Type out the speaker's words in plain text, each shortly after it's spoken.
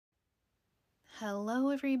Hello,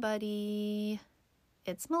 everybody.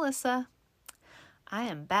 It's Melissa. I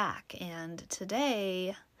am back, and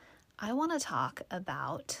today I want to talk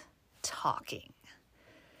about talking.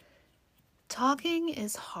 Talking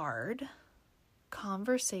is hard.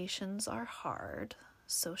 Conversations are hard.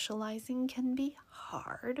 Socializing can be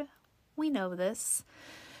hard. We know this,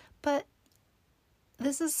 but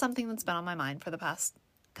this is something that's been on my mind for the past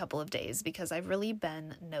couple of days because I've really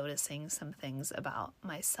been noticing some things about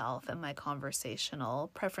myself and my conversational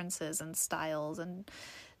preferences and styles, and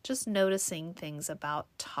just noticing things about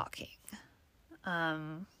talking.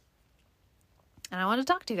 And I want to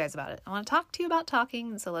talk to you guys about it. I want to talk to you about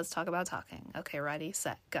talking, so let's talk about talking. Okay, ready,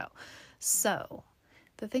 set, go. So,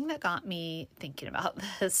 the thing that got me thinking about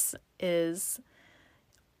this is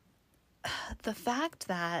the fact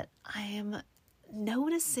that I am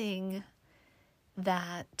noticing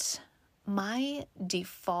that my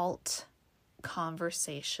default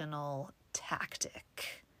conversational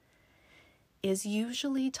tactic is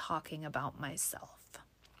usually talking about myself.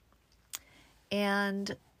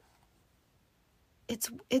 And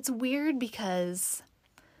it's weird because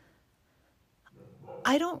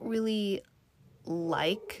I don't really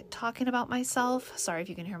like talking about myself. Sorry if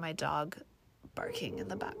you can hear my dog barking in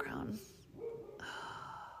the background.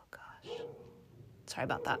 Oh gosh. Sorry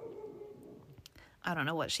about that. I don't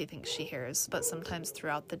know what she thinks she hears, but sometimes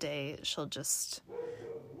throughout the day, she'll just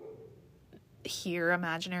hear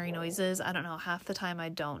imaginary noises. I don't know. Half the time I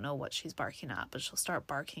don't know what she's barking at, but she'll start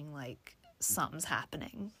barking like something's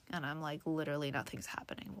happening. And I'm like, literally nothing's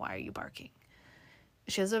happening. Why are you barking?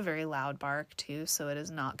 She has a very loud bark too, so it is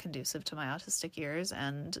not conducive to my autistic ears,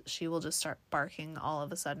 and she will just start barking all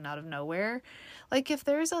of a sudden out of nowhere. Like if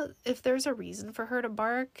there's a reason for her to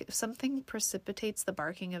bark, if something precipitates the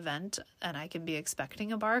barking event and I can be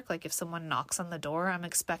expecting a bark, like if someone knocks on the door, I'm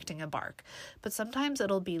expecting a bark. But sometimes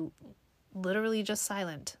it'll be literally just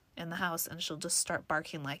silent in the house and she'll just start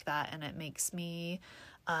barking like that, and it makes me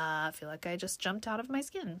feel like I just jumped out of my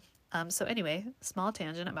skin. So anyway, small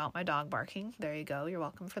tangent about my dog barking. There you go. You're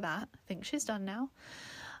welcome for that. I think she's done now.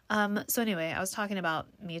 So anyway, I was talking about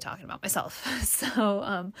myself.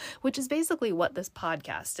 So, which is basically what this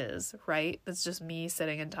podcast is, right? It's just me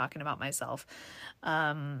sitting and talking about myself.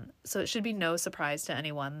 So it should be no surprise to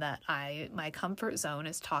anyone that my comfort zone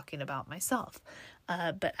is talking about myself.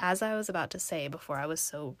 But as I was about to say before I was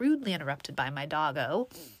so rudely interrupted by my doggo,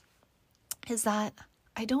 is that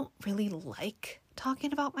I don't really like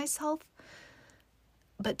talking about myself,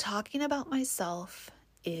 but talking about myself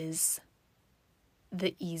is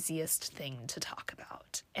the easiest thing to talk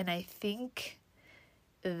about. And I think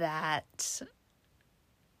that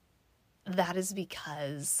is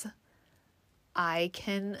because I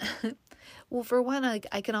can, well, for one,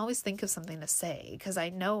 I can always think of something to say because I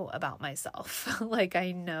know about myself. Like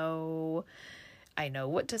I know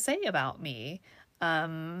what to say about me,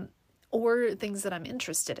 or things that I'm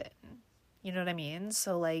interested in. You know what I mean?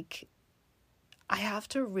 So like, I have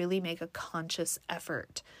to really make a conscious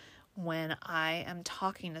effort when I am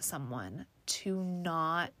talking to someone to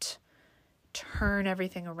not turn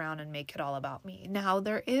everything around and make it all about me. Now,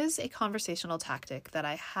 there is a conversational tactic that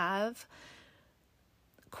I have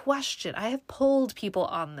questioned. I have polled people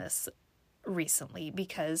on this recently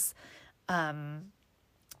because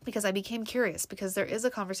I became curious, because there is a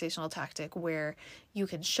conversational tactic where you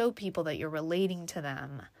can show people that you're relating to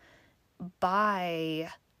them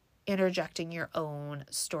by interjecting your own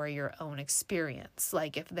story, your own experience.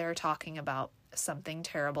 Like if they're talking about something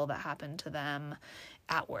terrible that happened to them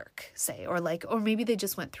at work, say, or maybe they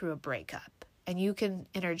just went through a breakup, and you can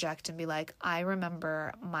interject and be like, I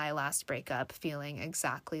remember my last breakup feeling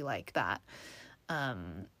exactly like that.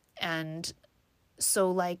 And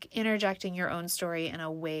so like interjecting your own story in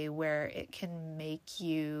a way where it can make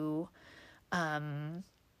you,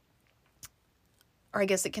 or I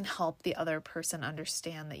guess it can help the other person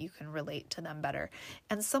understand that you can relate to them better.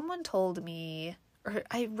 And someone told me, or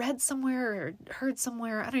I read somewhere or heard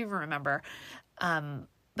somewhere, I don't even remember,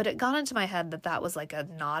 but it got into my head that was like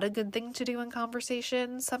not a good thing to do in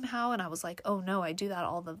conversation somehow. And I was like, oh no, I do that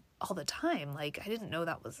all the time. Like I didn't know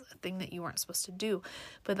that was a thing that you weren't supposed to do.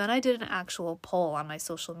 But then I did an actual poll on my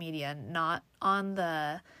social media, not on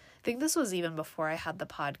I think this was even before I had the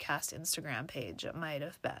podcast Instagram page. It might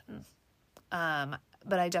have been.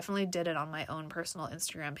 But I definitely did it on my own personal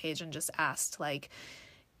Instagram page and just asked like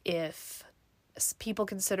if people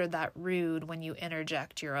considered that rude when you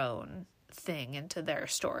interject your own thing into their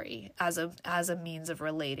story as a means of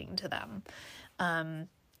relating to them. And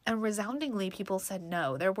resoundingly people said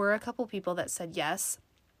no. There were a couple people that said yes,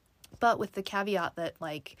 but with the caveat that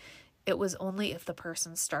like it was only if the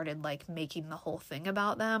person started like making the whole thing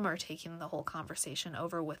about them or taking the whole conversation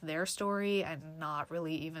over with their story and not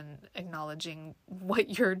really even acknowledging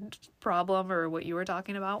what your problem or what you were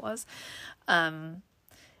talking about was.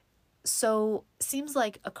 So seems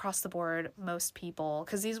like across the board, most people,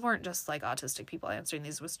 because these weren't just like autistic people answering,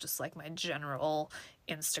 these was just like my general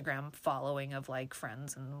Instagram following of like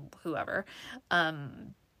friends and whoever.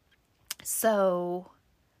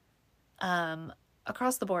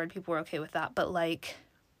 Across the board, people were okay with that, but like,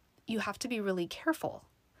 you have to be really careful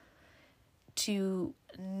to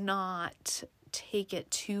not take it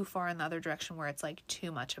too far in the other direction where it's like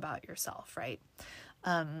too much about yourself, right?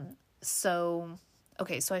 So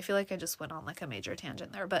I feel like I just went on like a major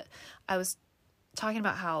tangent there, but I was talking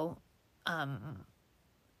about how, I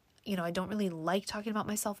don't really like talking about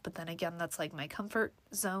myself, but then again, that's like my comfort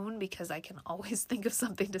zone because I can always think of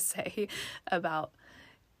something to say about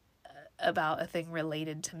a thing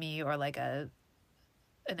related to me or like an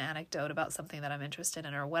anecdote about something that I'm interested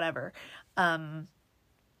in or whatever.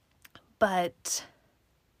 But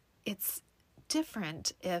it's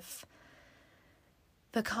different if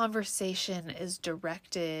the conversation is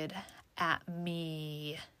directed at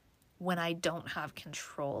me when I don't have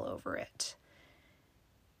control over it.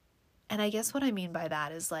 And I guess what I mean by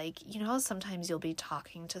that is like, how sometimes you'll be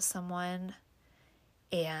talking to someone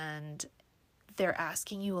and they're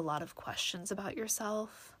asking you a lot of questions about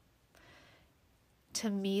yourself. To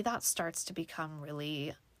me, that starts to become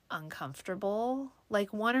really uncomfortable.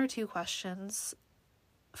 Like 1 or 2 questions,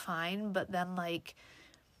 fine, but then like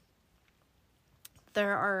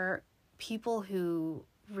there are people who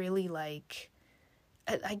really like,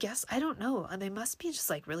 I guess, I don't know, they must be just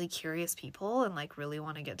like really curious people and like really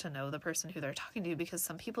want to get to know the person who they're talking to, because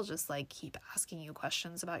some people just like keep asking you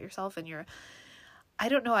questions about yourself and I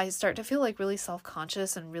don't know, I start to feel like really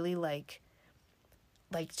self-conscious and really like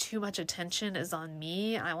too much attention is on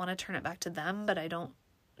me. I want to turn it back to them, but I don't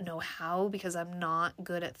know how because I'm not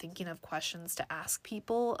good at thinking of questions to ask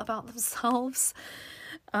people about themselves.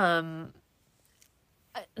 And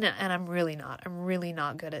I'm really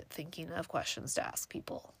not good at thinking of questions to ask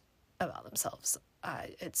people about themselves.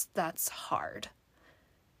 That's hard.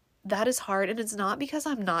 That is hard. And it's not because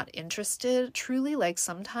I'm not interested truly. Like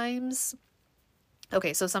sometimes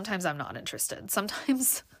I'm not interested.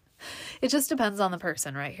 Sometimes it just depends on the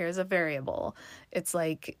person, right? Here's a variable. It's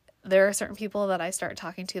like, there are certain people that I start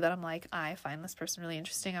talking to that I'm like, I find this person really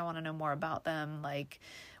interesting. I want to know more about them, like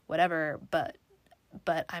whatever. But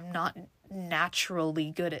I'm not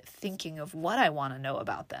naturally good at thinking of what I want to know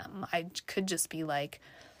about them. I could just be like,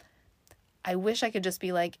 I wish I could just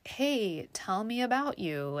be like, hey, tell me about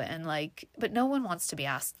you. And like, but no one wants to be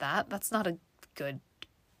asked that. That's not a good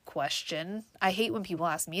question. I hate when people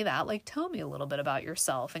ask me that, like, tell me a little bit about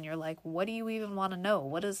yourself. And you're like, what do you even want to know?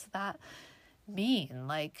 What does that mean?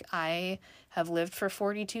 Like, I have lived for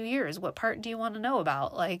 42 years. What part do you want to know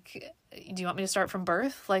about? Like, do you want me to start from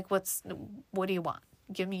birth? Like, what do you want?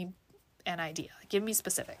 Give me an idea. Give me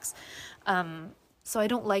specifics. So I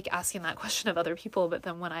don't like asking that question of other people, but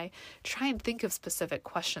then when I try and think of specific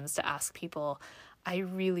questions to ask people, I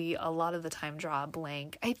really, a lot of the time, draw a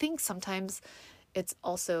blank. I think sometimes it's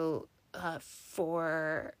also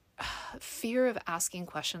for fear of asking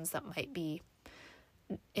questions that might be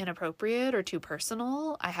inappropriate or too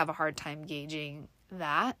personal. I have a hard time gauging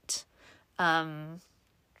that. And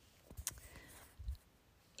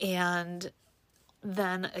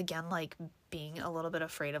then again, like being a little bit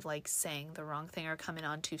afraid of like saying the wrong thing or coming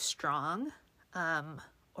on too strong,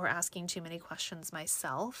 or asking too many questions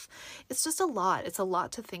myself. It's just a lot. It's a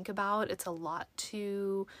lot to think about. It's a lot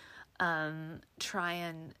to try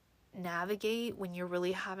and navigate when you're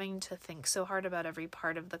really having to think so hard about every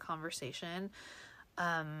part of the conversation.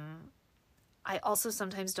 I also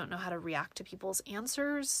sometimes don't know how to react to people's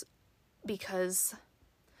answers because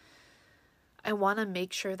I want to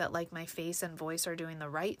make sure that like my face and voice are doing the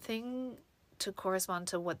right thing to correspond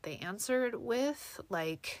to what they answered with.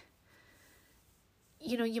 Like,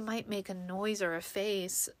 you might make a noise or a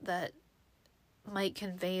face that might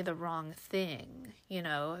convey the wrong thing.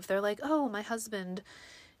 If they're like, oh, my husband,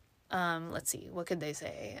 let's see, what could they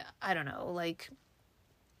say? I don't know, like,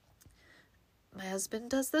 my husband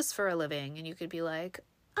does this for a living, and you could be like,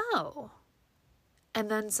 oh. And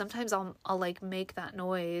then sometimes I'll like make that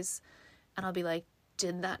noise and I'll be like,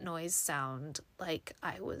 did that noise sound like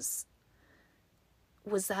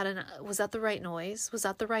was that the right noise? Was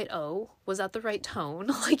that the right O? Was that the right tone?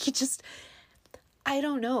 Like, I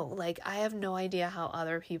don't know. Like, I have no idea how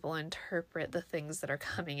other people interpret the things that are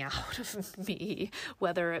coming out of me,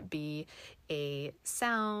 whether it be a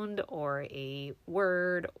sound or a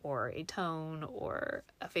word or a tone or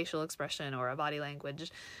a facial expression or a body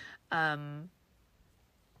language. And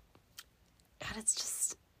it's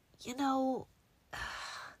just,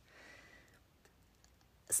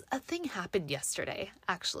 a thing happened yesterday,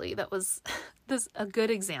 actually, that was a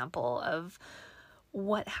good example of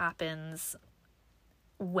what happens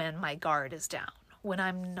when my guard is down, when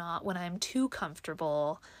I'm too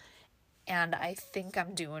comfortable and I think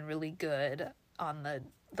I'm doing really good on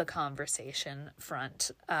the conversation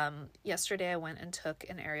front. Yesterday I went and took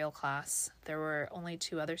an aerial class. There were only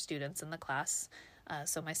 2 other students in the class,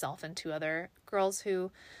 so myself and 2 other girls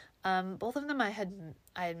who, both of them I had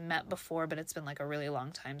met before, but it's been like a really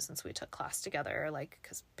long time since we took class together, like,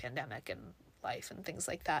 because pandemic and life and things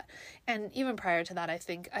like that. And even prior to that, I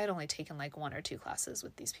think I had only taken like 1 or 2 classes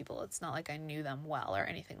with these people. It's not like I knew them well or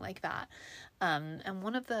anything like that. And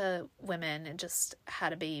one of the women just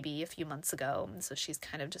had a baby a few months ago, and so she's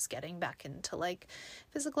kind of just getting back into like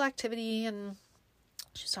physical activity, and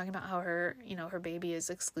she's talking about how her baby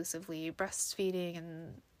is exclusively breastfeeding,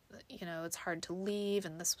 and it's hard to leave,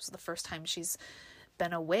 and this was the first time she's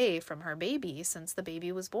been away from her baby since the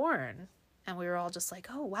baby was born. And we were all just like,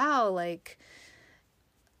 oh, wow, like,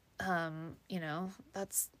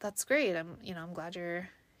 that's great. I'm glad you're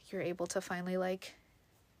able to finally, like,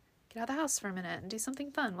 get out of the house for a minute and do something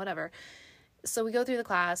fun, whatever. So we go through the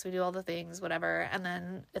class, we do all the things, whatever, and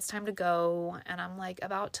then it's time to go, and I'm, like,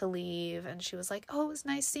 about to leave, and she was like, oh, it was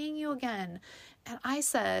nice seeing you again. And I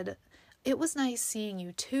said, it was nice seeing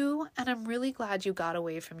you too, and I'm really glad you got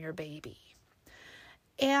away from your baby.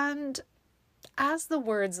 And as the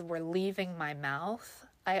words were leaving my mouth,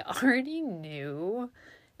 I already knew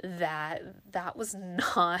that that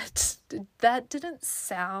didn't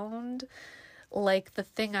sound like the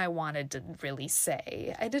thing I wanted to really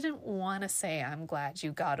say. I didn't want to say, I'm glad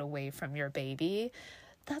you got away from your baby.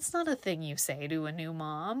 That's not a thing you say to a new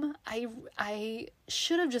mom. I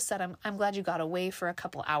should have just said, I'm glad you got away for a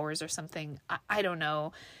couple hours or something. I don't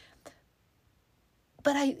know.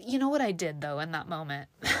 But you know what I did though in that moment?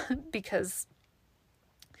 Because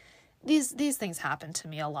these things happen to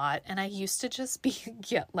me a lot, and I used to just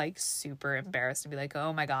get like super embarrassed and be like,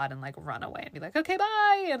 oh my God, and like run away and be like, okay,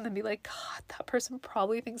 bye, and then be like, God, that person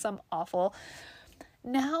probably thinks I'm awful.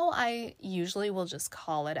 Now I usually will just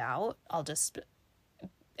call it out.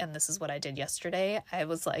 And this is what I did yesterday. I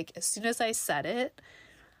was like, as soon as I said it,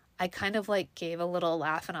 I kind of like gave a little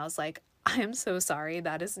laugh, and I was like, I'm so sorry.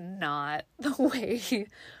 That is not the way.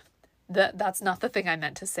 That's not the thing I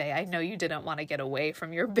meant to say. I know you didn't want to get away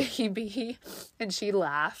from your baby. And she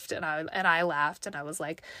laughed, and I laughed, and I was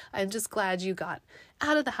like, I'm just glad you got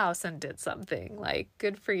out of the house and did something. Like,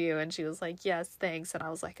 good for you. And she was like, yes, thanks. And I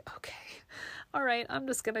was like, okay, all right, I'm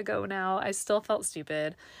just gonna go now. I still felt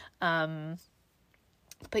stupid. But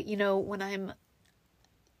when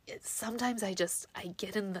sometimes I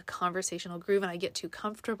get in the conversational groove and I get too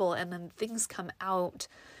comfortable, and then things come out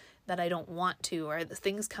that I don't want to, or the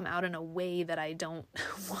things come out in a way that I don't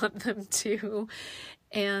want them to.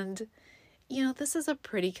 And, this is a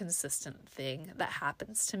pretty consistent thing that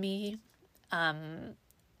happens to me. I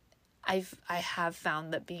have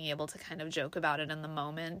found that being able to kind of joke about it in the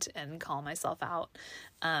moment and call myself out,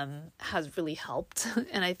 has really helped.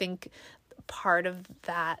 And I think part of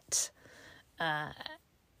that,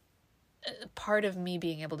 part of me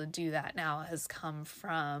being able to do that now has come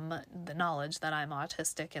from the knowledge that I'm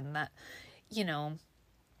autistic, and that,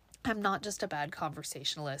 I'm not just a bad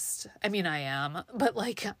conversationalist. I mean, I am, but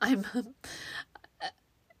like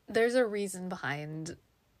there's a reason behind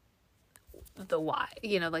the why,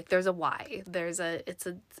 like there's a why.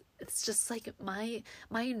 It's just like my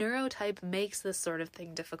neurotype makes this sort of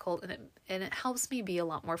thing difficult, and it helps me be a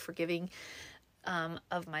lot more forgiving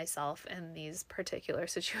of myself in these particular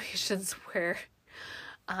situations where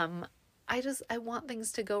I want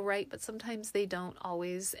things to go right, but sometimes they don't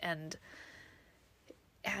always, and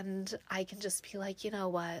I can just be like, you know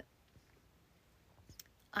what,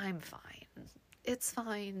 I'm fine, it's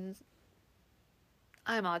fine,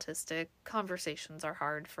 I'm autistic, conversations are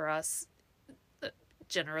hard for us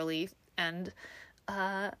generally, and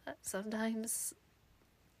sometimes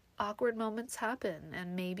awkward moments happen,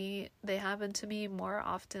 and maybe they happen to me more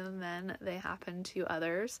often than they happen to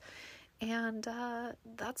others, and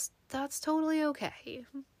that's totally okay.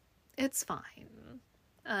 It's fine.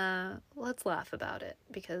 Let's laugh about it,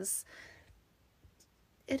 because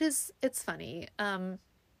it's funny.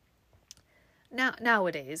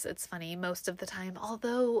 Nowadays, it's funny most of the time,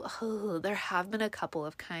 although there have been a couple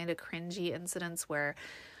of kind of cringy incidents where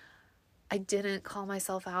I didn't call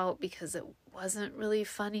myself out because it wasn't really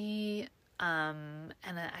funny. And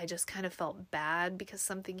I just kind of felt bad because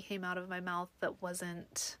something came out of my mouth that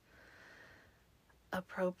wasn't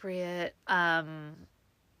appropriate.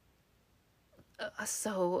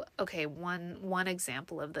 So, okay, one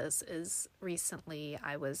example of this is recently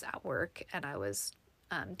I was at work and I was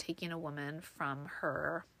taking a woman from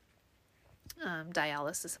her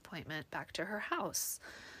dialysis appointment back to her house.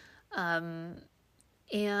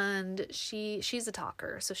 And she's a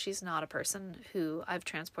talker, so she's not a person who I've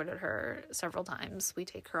transported her several times. We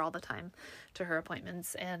take her all the time to her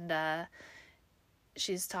appointments, and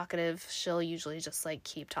she's talkative. She'll usually just like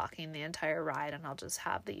keep talking the entire ride, and I'll just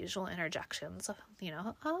have the usual interjections of,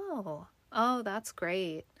 oh, that's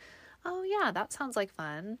great. Oh yeah, that sounds like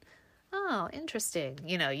fun. Oh, interesting.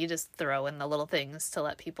 You just throw in the little things to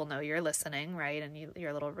let people know you're listening, right? And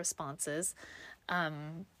your little responses.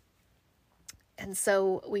 And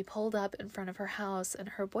so we pulled up in front of her house, and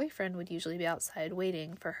her boyfriend would usually be outside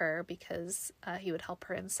waiting for her because he would help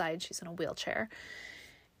her inside. She's in a wheelchair.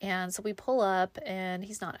 And so we pull up and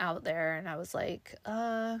he's not out there. And I was like,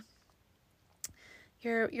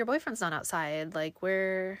 your boyfriend's not outside. Like,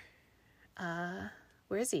 where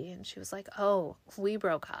is he? And she was like, oh, we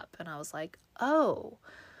broke up. And I was like, oh,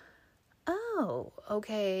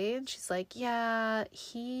 okay. And she's like, yeah,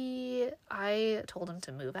 I told him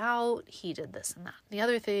to move out. He did this and that and the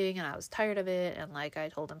other thing. And I was tired of it. And like, I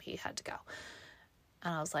told him he had to go.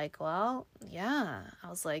 And I was like, well, yeah. I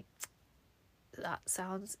was like,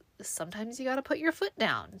 sometimes you got to put your foot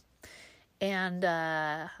down. And,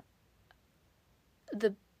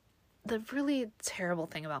 the really terrible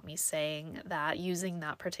thing about me using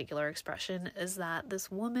that particular expression is that this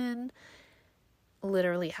woman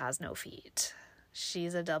literally has no feet.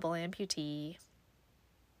 She's a double amputee.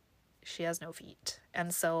 She has no feet.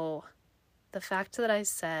 And so the fact that I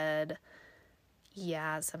said,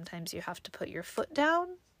 yeah, sometimes you have to put your foot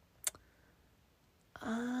down,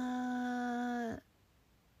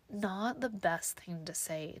 not the best thing to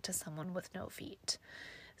say to someone with no feet.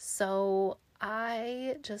 So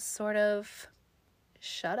I just sort of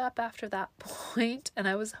shut up after that point, and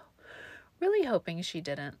I was really hoping she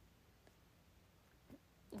didn't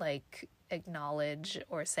like acknowledge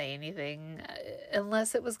or say anything,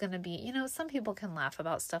 unless it was going to be, some people can laugh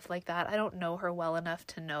about stuff like that. I don't know her well enough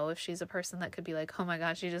to know if she's a person that could be like, oh my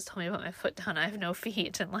gosh, you just told me to put my foot down, I have no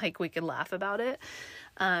feet, and like we could laugh about it.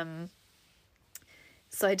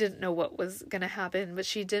 So I didn't know what was going to happen, but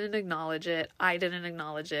she didn't acknowledge it. I didn't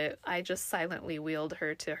acknowledge it. I just silently wheeled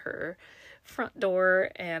her to her front door,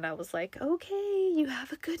 and I was like, okay, you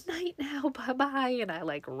have a good night now. Bye-bye. And I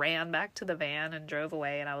like ran back to the van and drove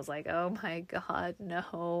away, and I was like, oh my God,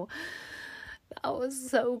 no. That was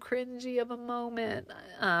so cringy of a moment.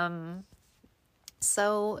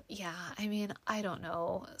 So yeah, I mean, I don't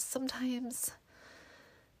know. Sometimes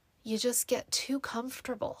you just get too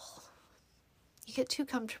comfortable.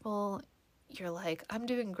 You're like, I'm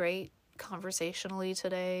doing great conversationally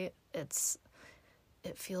today. It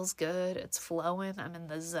feels good. It's flowing. I'm in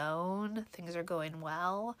the zone. Things are going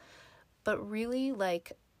well. But really,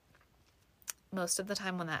 like, most of the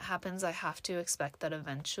time when that happens, I have to expect that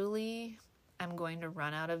eventually I'm going to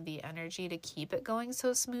run out of the energy to keep it going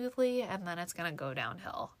so smoothly, and then it's going to go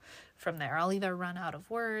downhill from there. I'll either run out of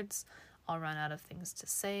words, I'll run out of things to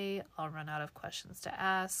say, I'll run out of questions to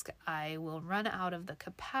ask, I will run out of the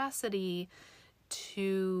capacity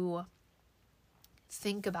to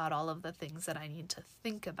think about all of the things that I need to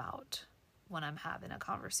think about when I'm having a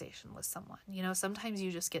conversation with someone. Sometimes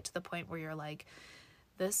you just get to the point where you're like,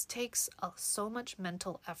 this takes so much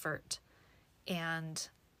mental effort, and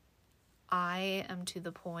I am to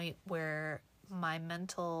the point where my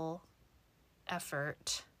mental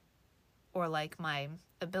effort, or like my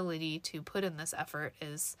ability to put in this effort,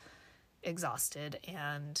 is exhausted,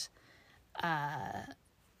 and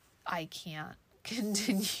I can't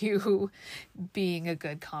continue being a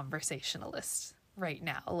good conversationalist right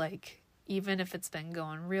now. Like, even if it's been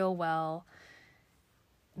going real well,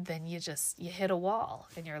 then you hit a wall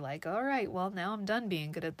and you're like, all right, well, now I'm done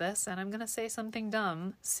being good at this, and I'm going to say something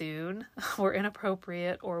dumb soon or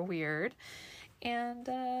inappropriate or weird. And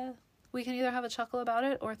we can either have a chuckle about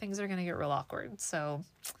it or things are going to get real awkward. So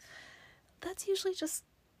that's usually just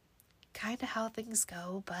kind of how things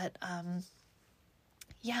go. But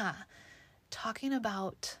yeah, talking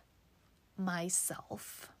about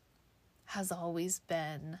myself has always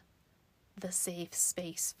been the safe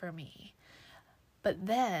space for me. But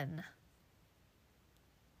then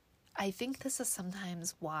I think this is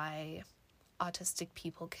sometimes why autistic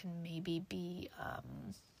people can maybe be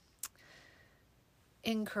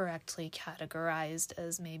incorrectly categorized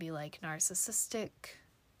as maybe like narcissistic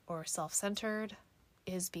or self-centered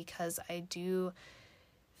is because I do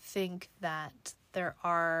think that there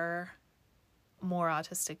are more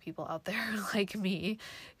autistic people out there like me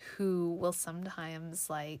who will sometimes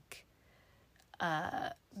like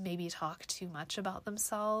maybe talk too much about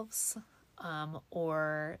themselves,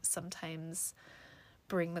 or sometimes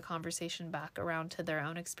bring the conversation back around to their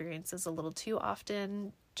own experiences a little too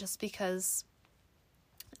often, just because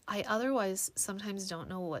I otherwise sometimes don't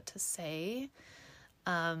know what to say.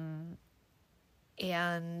 And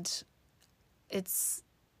it's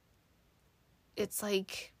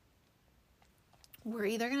like, we're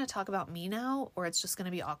either going to talk about me now or it's just going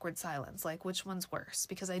to be awkward silence. Like, which one's worse?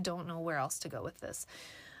 Because I don't know where else to go with this.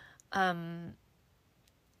 And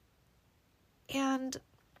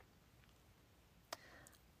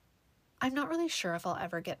I'm not really sure if I'll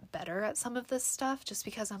ever get better at some of this stuff, just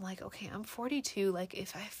because I'm like, okay, I'm 42. Like,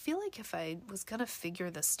 if I was going to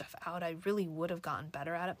figure this stuff out, I really would have gotten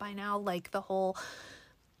better at it by now. Like, the whole,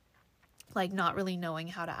 like, not really knowing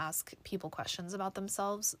how to ask people questions about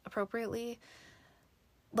themselves appropriately.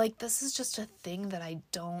 Like, this is just a thing that I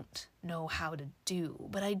don't know how to do,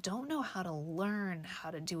 but I don't know how to learn how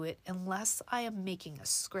to do it unless I am making a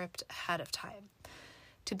script ahead of time.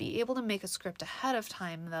 To be able to make a script ahead of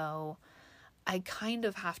time, though, I kind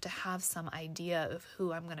of have to have some idea of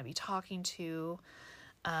who I'm going to be talking to,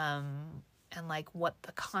 and like what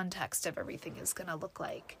the context of everything is going to look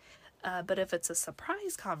like. But if it's a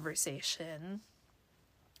surprise conversation,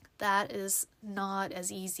 that is not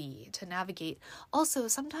as easy to navigate. Also,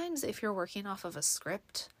 sometimes if you're working off of a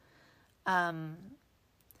script, it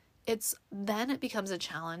becomes a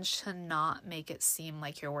challenge to not make it seem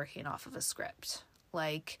like you're working off of a script.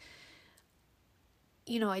 Like,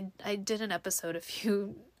 you know, I did an episode a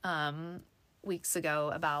few weeks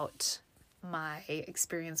ago about my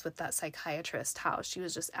experience with that psychiatrist, how she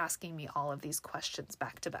was just asking me all of these questions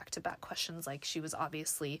back to back to back questions, like she was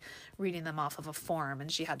obviously reading them off of a form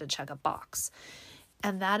and she had to check a box.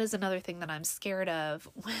 And that is another thing that I'm scared of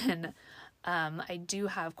when I do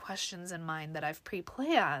have questions in mind that I've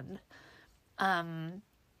pre-planned. I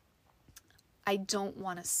don't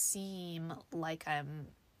want to seem like I'm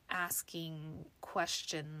asking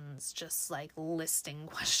questions, just like listing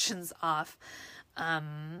questions off.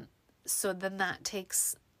 So then that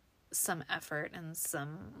takes some effort and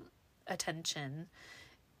some attention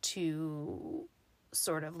to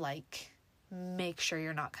sort of like make sure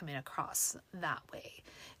you're not coming across that way.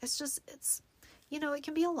 It's, you know, it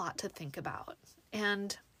can be a lot to think about.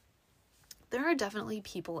 And there are definitely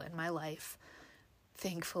people in my life,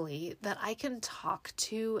 thankfully, that I can talk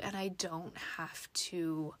to and I don't have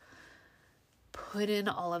to put in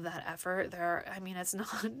all of that effort.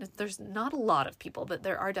 There's not a lot of people, but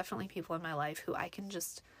there are definitely people in my life who I can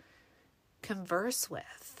just converse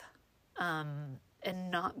with, and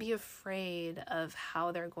not be afraid of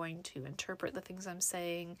how they're going to interpret the things I'm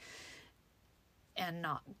saying, and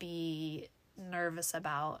not be nervous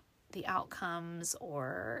about the outcomes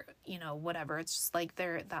or, you know, whatever. It's just like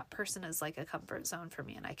that person is like a comfort zone for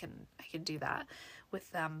me, and I can do that with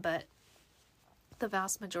them. But the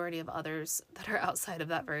vast majority of others that are outside of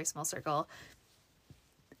that very small circle,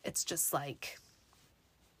 it's just like,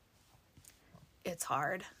 it's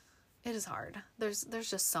hard. It is hard. There's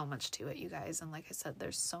just so much to it, you guys. And like I said,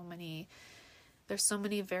 there's so many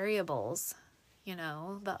variables, you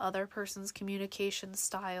know, the other person's communication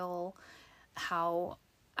style, how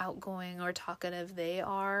outgoing or talkative they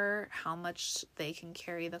are, how much they can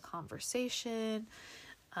carry the conversation.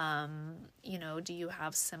 You know, do you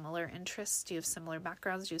have similar interests? Do you have similar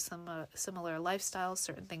backgrounds? Do you have similar lifestyles,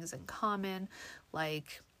 certain things in common?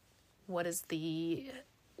 Like, what is the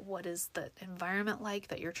environment like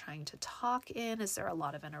that you're trying to talk in? Is there a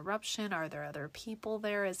lot of interruption? Are there other people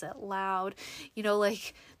there? Is it loud? You know,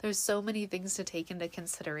 like, there's so many things to take into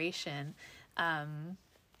consideration,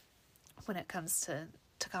 when it comes to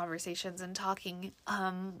conversations and talking,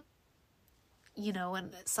 you know,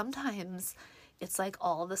 and sometimes it's like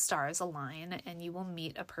all the stars align and you will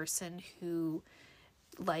meet a person who,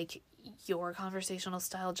 like, your conversational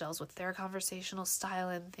style gels with their conversational style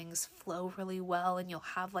and things flow really well, and you'll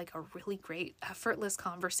have like a really great effortless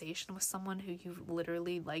conversation with someone who you've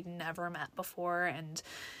literally like never met before, and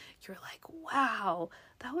you're like, wow,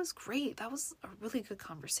 that was great. That was a really good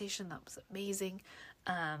conversation. That was amazing.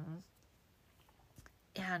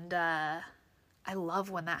 And I love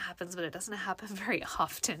when that happens, but it doesn't happen very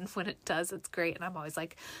often. When it does, it's great. And I'm always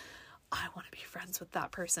like, I want to be friends with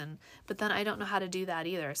that person, but then I don't know how to do that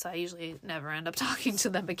either, so I usually never end up talking to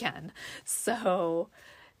them again. So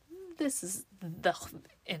this is the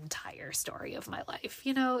entire story of my life.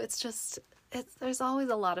 There's always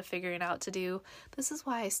a lot of figuring out to do. This is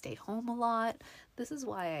why I stay home a lot. This is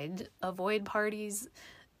why I avoid parties.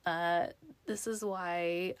 This is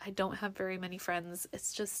why I don't have very many friends.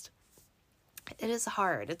 It is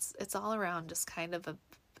hard. It's all around just kind of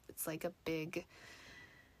it's like a big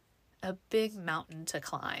mountain to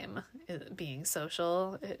climb, being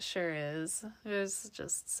social. It sure is. There's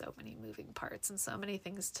just so many moving parts and so many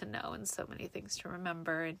things to know and so many things to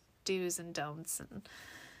remember and do's and don'ts. And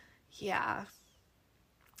yeah,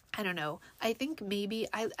 I don't know. I think maybe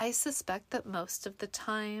I suspect that most of the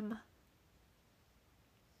time,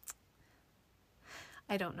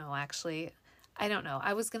 I don't know, actually. I don't know.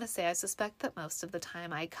 I was going to say, I suspect that most of the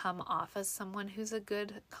time I come off as someone who's a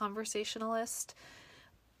good conversationalist.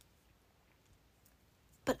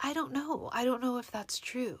 But I don't know. I don't know if that's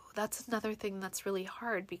true. That's another thing that's really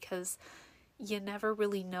hard, because you never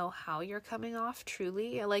really know how you're coming off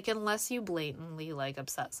truly. Like, unless you blatantly, like,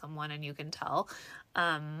 upset someone and you can tell.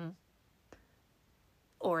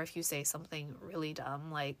 Or if you say something really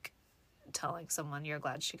dumb, like telling someone you're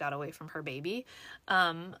glad she got away from her baby.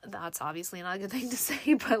 That's obviously not a good thing to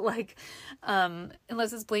say, but like,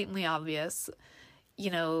 unless it's blatantly obvious,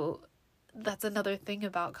 that's another thing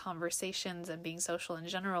about conversations and being social in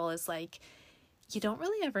general, is like, you don't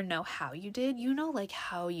really ever know how you did, like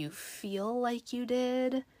how you feel like you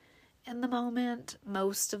did in the moment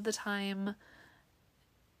most of the time.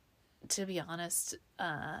 To be honest,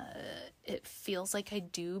 it feels like I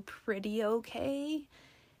do pretty okay,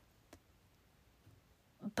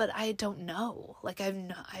 but I don't know. Like, I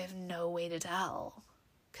have no way to tell,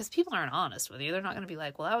 because people aren't honest with you. They're not going to be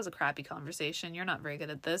like, well, that was a crappy conversation, you're not very good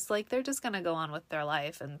at this. Like, they're just going to go on with their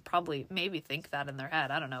life and maybe think that in their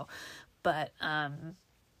head. I don't know. But,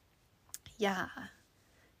 yeah,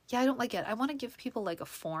 I don't like it. I want to give people like a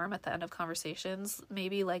form at the end of conversations,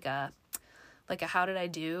 maybe like a how did I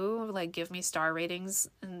do? Like, give me star ratings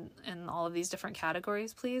in all of these different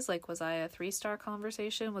categories, please. Like, was I a 3-star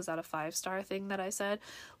conversation? Was that a 5-star thing that I said?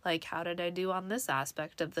 Like, how did I do on this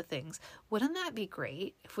aspect of the things? Wouldn't that be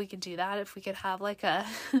great if we could do that? If we could have like a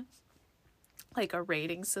like a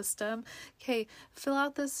rating system. Okay, fill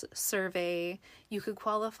out this survey. You could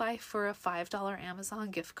qualify for a $5 Amazon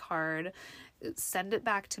gift card. Send it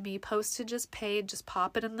back to me. Postage is paid. Just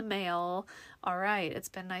pop it in the mail. All right, it's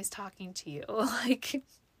been nice talking to you. Like,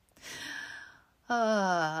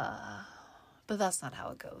 but that's not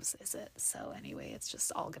how it goes, is it? So anyway, it's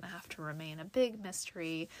just all gonna have to remain a big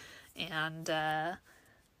mystery. And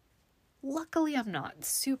luckily, I'm not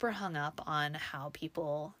super hung up on how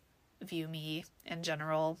people view me in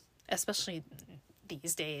general, especially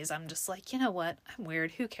these days. I'm just like, you know what? I'm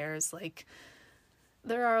weird. Who cares? Like,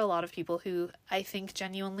 there are a lot of people who I think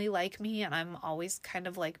genuinely like me, and I'm always kind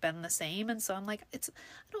of like been the same. And so I'm like, I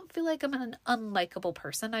don't feel like I'm an unlikable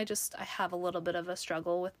person. I have a little bit of a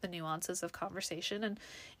struggle with the nuances of conversation. And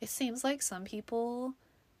it seems like some people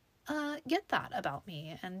get that about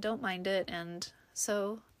me and don't mind it. And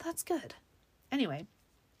so that's good. Anyway,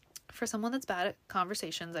 for someone that's bad at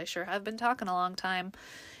conversations, I sure have been talking a long time.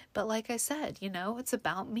 But like I said, it's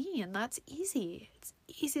about me, and that's easy. It's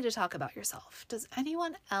easy to talk about yourself. Does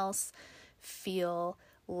anyone else feel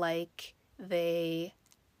like they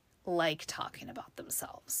like talking about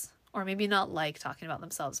themselves? Or maybe not like talking about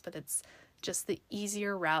themselves, but it's just the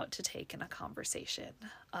easier route to take in a conversation.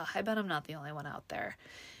 I bet I'm not the only one out there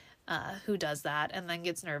who does that and then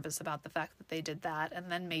gets nervous about the fact that they did that,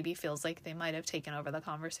 and then maybe feels like they might have taken over the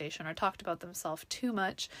conversation or talked about themselves too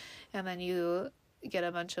much, and then you get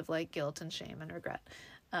a bunch of like guilt and shame and regret.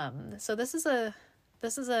 So this is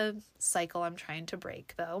a cycle I'm trying to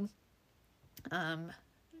break, though.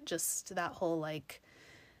 Just that whole like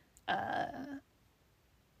that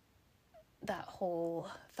whole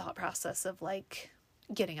thought process of like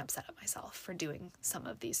getting upset at myself for doing some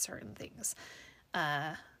of these certain things.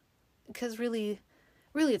 Because really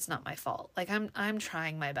it's not my fault. Like, I'm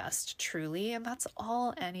trying my best, truly, and that's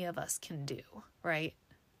all any of us can do, right?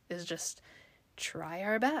 Is just try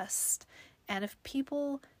our best. And if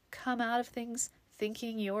people come out of things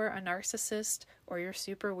thinking you're a narcissist, or you're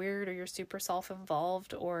super weird, or you're super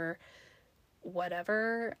self-involved, or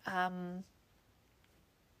whatever,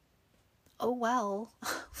 oh well.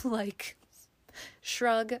 Like,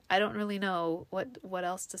 shrug. I don't really know what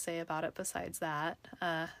else to say about it besides that.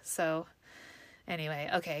 So anyway,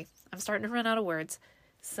 okay, I'm starting to run out of words,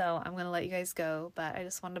 so I'm going to let you guys go, but I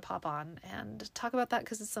just wanted to pop on and talk about that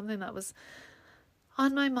because it's something that was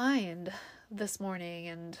on my mind this morning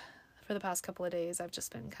and for for the past couple of days, I've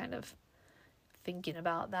just been kind of thinking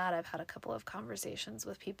about that. I've had a couple of conversations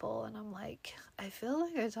with people, and I'm like, I feel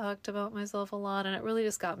like I talked about myself a lot, and it really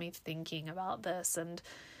just got me thinking about this. And,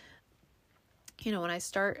 you know, when I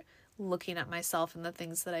start looking at myself and the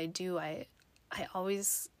things that I do, I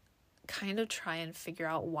always kind of try and figure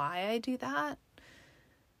out why I do that.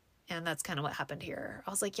 And that's kind of what happened here. I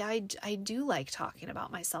was like, yeah, I do like talking about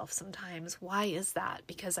myself sometimes. Why is that?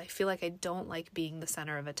 Because I feel like I don't like being the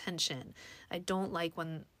center of attention. I don't like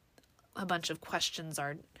when a bunch of questions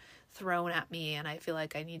are thrown at me and I feel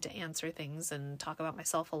like I need to answer things and talk about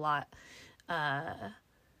myself a lot.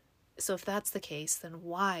 So if that's the case, then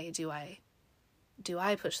why do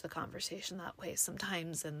I push the conversation that way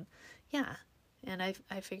sometimes? And yeah, and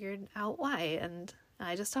I figured out why, and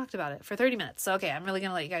I just talked about it for 30 minutes. So, okay, I'm really going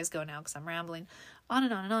to let you guys go now because I'm rambling on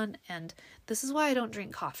and on and on. And this is why I don't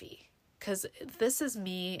drink coffee, because this is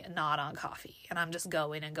me not on coffee. And I'm just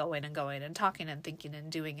going and going and going and talking and thinking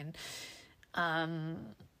and doing.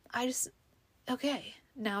 And okay,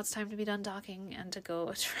 now it's time to be done talking and to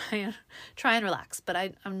go try and relax.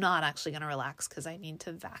 But I'm not actually going to relax because I need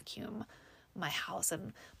to vacuum my house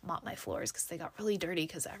and mop my floors because they got really dirty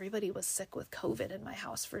because everybody was sick with COVID in my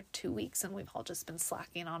house for 2 weeks, and we've all just been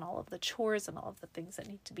slacking on all of the chores and all of the things that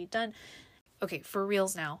need to be done. Okay, for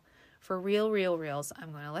reals now. For reals,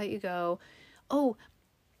 I'm going to let you go. Oh,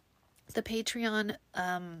 the Patreon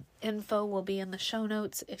info will be in the show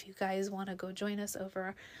notes if you guys want to go join us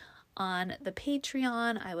over on the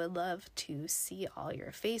Patreon. I would love to see all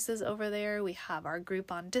your faces over there. We have our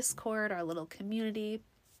group on Discord, our little community.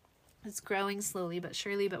 It's growing slowly but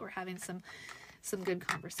surely, but we're having some good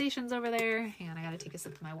conversations over there. Hang on, I gotta take a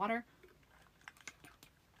sip of my water.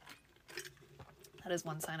 That is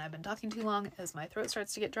one sign I've been talking too long as my throat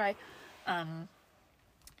starts to get dry.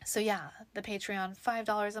 So yeah, the Patreon,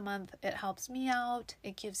 $5 a month. It helps me out.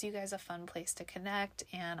 It gives you guys a fun place to connect,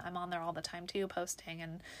 and I'm on there all the time too, posting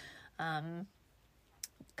and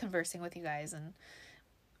conversing with you guys. And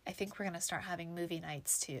I think we're gonna start having movie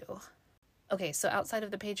nights too. Okay, so outside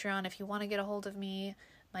of the Patreon, if you want to get a hold of me,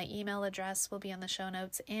 my email address will be in the show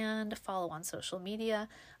notes, and follow on social media.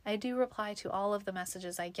 I do reply to all of the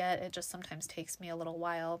messages I get. It just sometimes takes me a little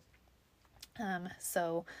while.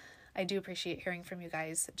 So I do appreciate hearing from you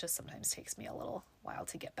guys. It just sometimes takes me a little while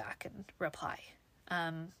to get back and reply.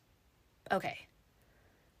 Okay,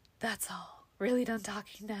 that's all. Really done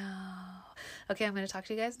talking now. Okay, I'm going to talk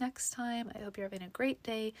to you guys next time. I hope you're having a great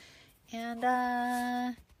day. And,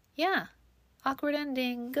 yeah. Awkward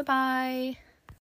ending. Goodbye.